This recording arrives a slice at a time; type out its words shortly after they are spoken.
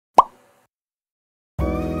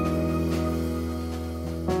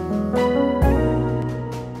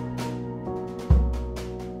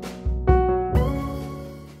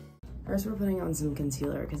First, we're putting on some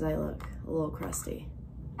concealer because I look a little crusty.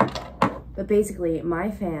 But basically,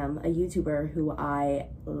 my fam, a YouTuber who I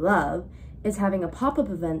love, is having a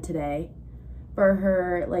pop-up event today for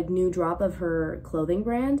her like new drop of her clothing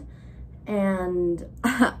brand. And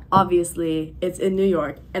obviously it's in New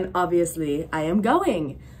York, and obviously I am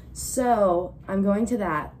going. So I'm going to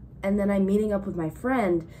that, and then I'm meeting up with my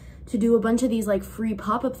friend to do a bunch of these like free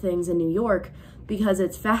pop-up things in New York because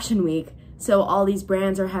it's fashion week. So all these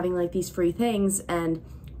brands are having like these free things, and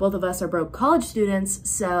both of us are broke college students,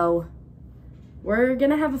 so we're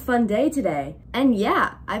gonna have a fun day today. And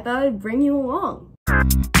yeah, I thought I'd bring you along.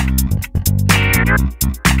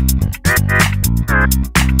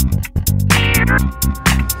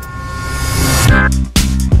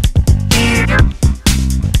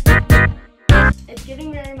 It's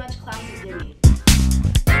giving very much classic Jimmy,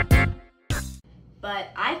 but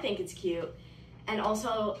I think it's cute. And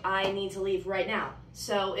also, I need to leave right now.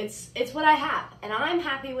 So it's what I have, and I'm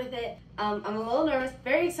happy with it. I'm a little nervous,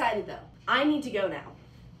 very excited though. I need to go now.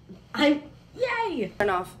 Yay! Turn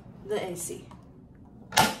off the AC.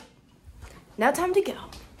 Now time to go.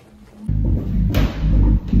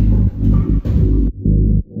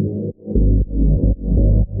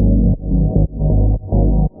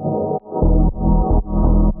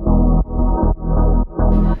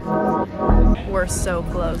 We're so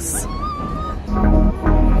close.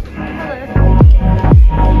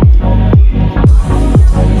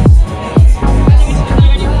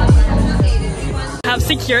 Have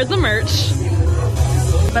secured the merch.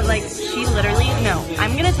 But like, she literally, no,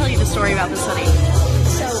 I'm gonna tell you the story about this hoodie.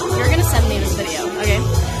 So you're gonna send me this video, okay?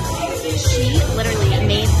 She literally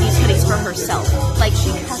made these hoodies for herself. Like,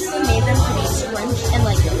 she custom made them to be scrunched and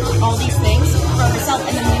like all these things for herself.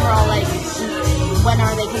 And then we were all like, when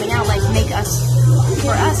are they coming out? Like, make us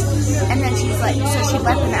for us. And then she's like, so she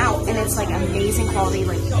let them out, and it's like amazing quality.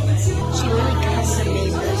 Like, she literally custom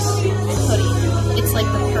made this hoodie. It's like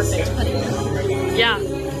the perfect hoodie. Yeah.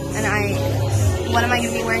 And what am I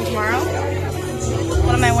gonna be wearing tomorrow?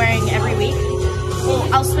 What am I wearing every week?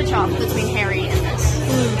 Well, I'll switch off between Harry and this.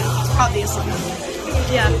 Obviously.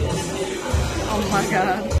 Yeah. Oh my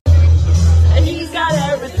god. And he's got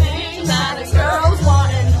everything that a girl's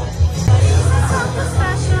wanting. Something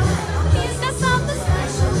special. He's got something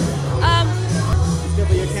special.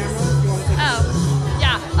 Oh,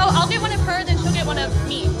 yeah. Oh, I'll get one of her, then she'll get one of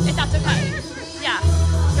me, if that's okay. Yeah,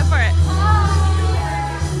 go for it.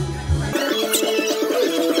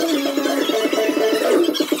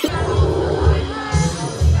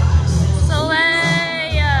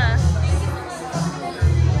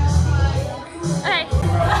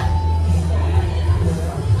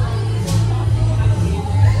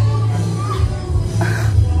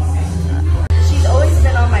 She's always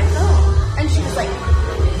been on my phone, and she was like,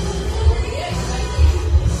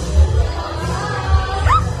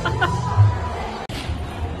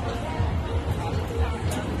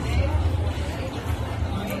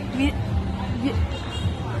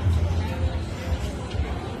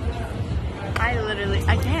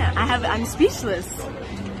 I'm speechless.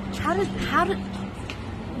 How did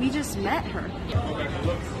we just met her?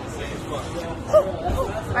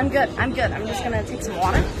 I'm good. I'm just gonna take some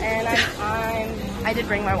water, and I did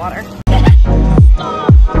bring my water.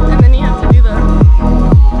 And then you have to do the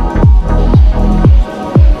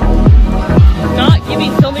Not give me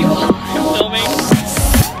filming while I'm filming.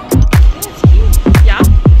 Yeah.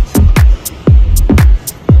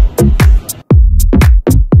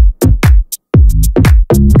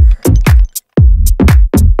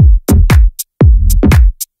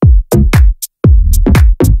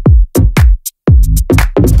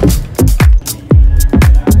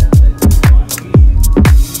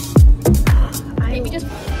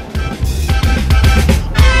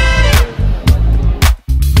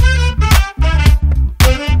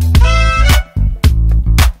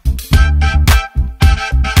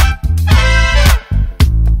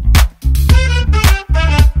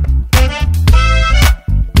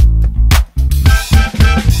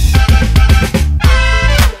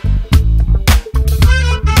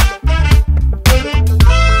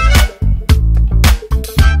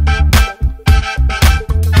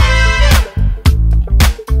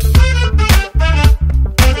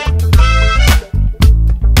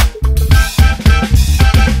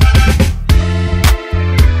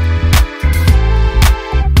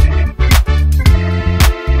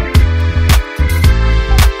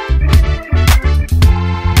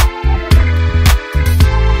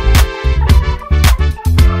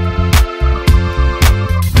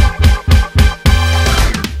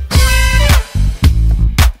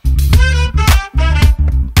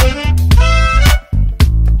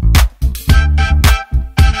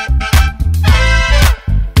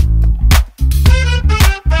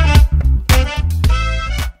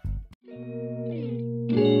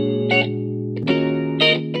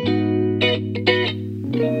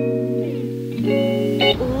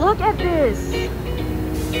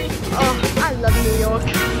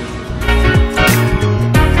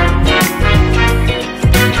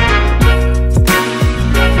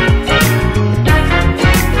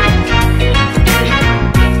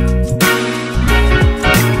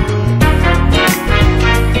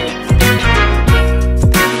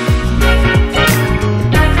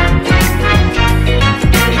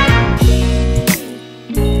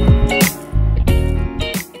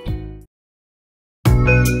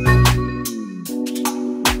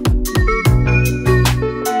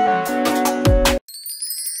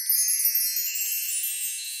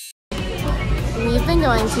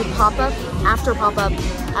 been going to pop-up after pop-up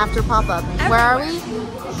after pop-up. Where are we?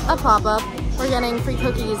 A pop-up. We're getting free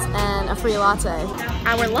cookies and a free latte.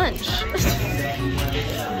 Our lunch.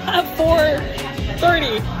 At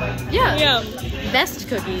 4:30. Yeah. Best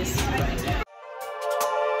cookies.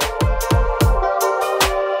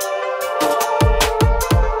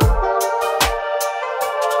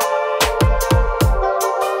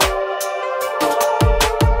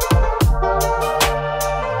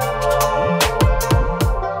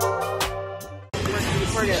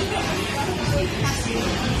 We're good.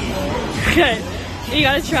 Okay, you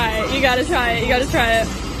gotta try it. You gotta try it. You gotta try it.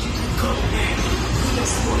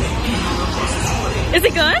 Is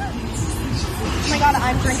it good? Oh my god,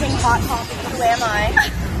 I'm drinking hot coffee. Who am I?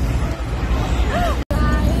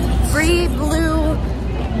 Free blue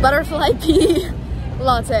butterfly pea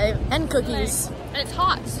latte and cookies. And it's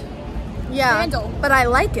hot. Yeah, Scandal. but I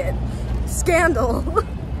like it. Scandal.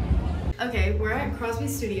 Okay, we're at Crosby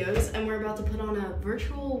Studios and we're about to put on a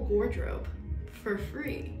virtual wardrobe for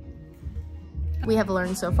free. We have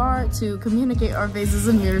learned so far to communicate our faces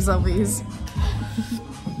in mirror selfies.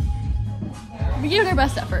 We gave it our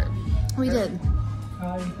best effort. We did.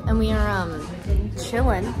 And we are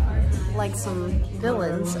chilling like some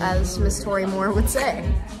villains, as Miss Tori Moore would say.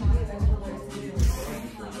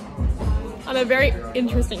 On a very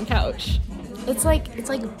interesting couch. It's like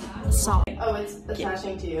soft. Oh, it's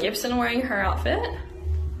attaching to you. Gibson wearing her outfit.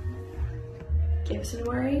 Gibson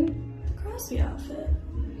wearing the Crosby outfit.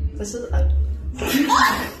 This is a...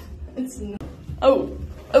 It's not. Oh,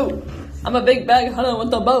 I'm a big bag hunter with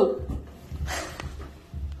the boat.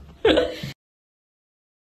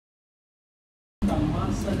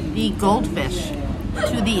 The goldfish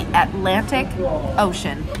to the Atlantic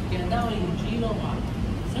Ocean.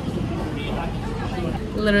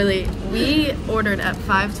 Literally, we ordered at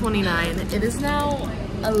 5:29. It is now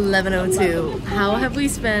 11:02. How have we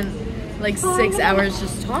spent like 6 hours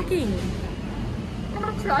just talking?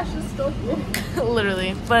 Our trash is still here.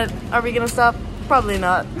 Literally, but are we gonna stop? Probably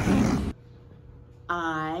not.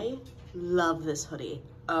 I love this hoodie.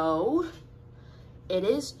 Oh, it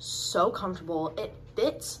is so comfortable. It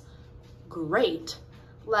fits great.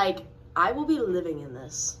 Like, I will be living in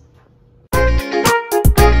this.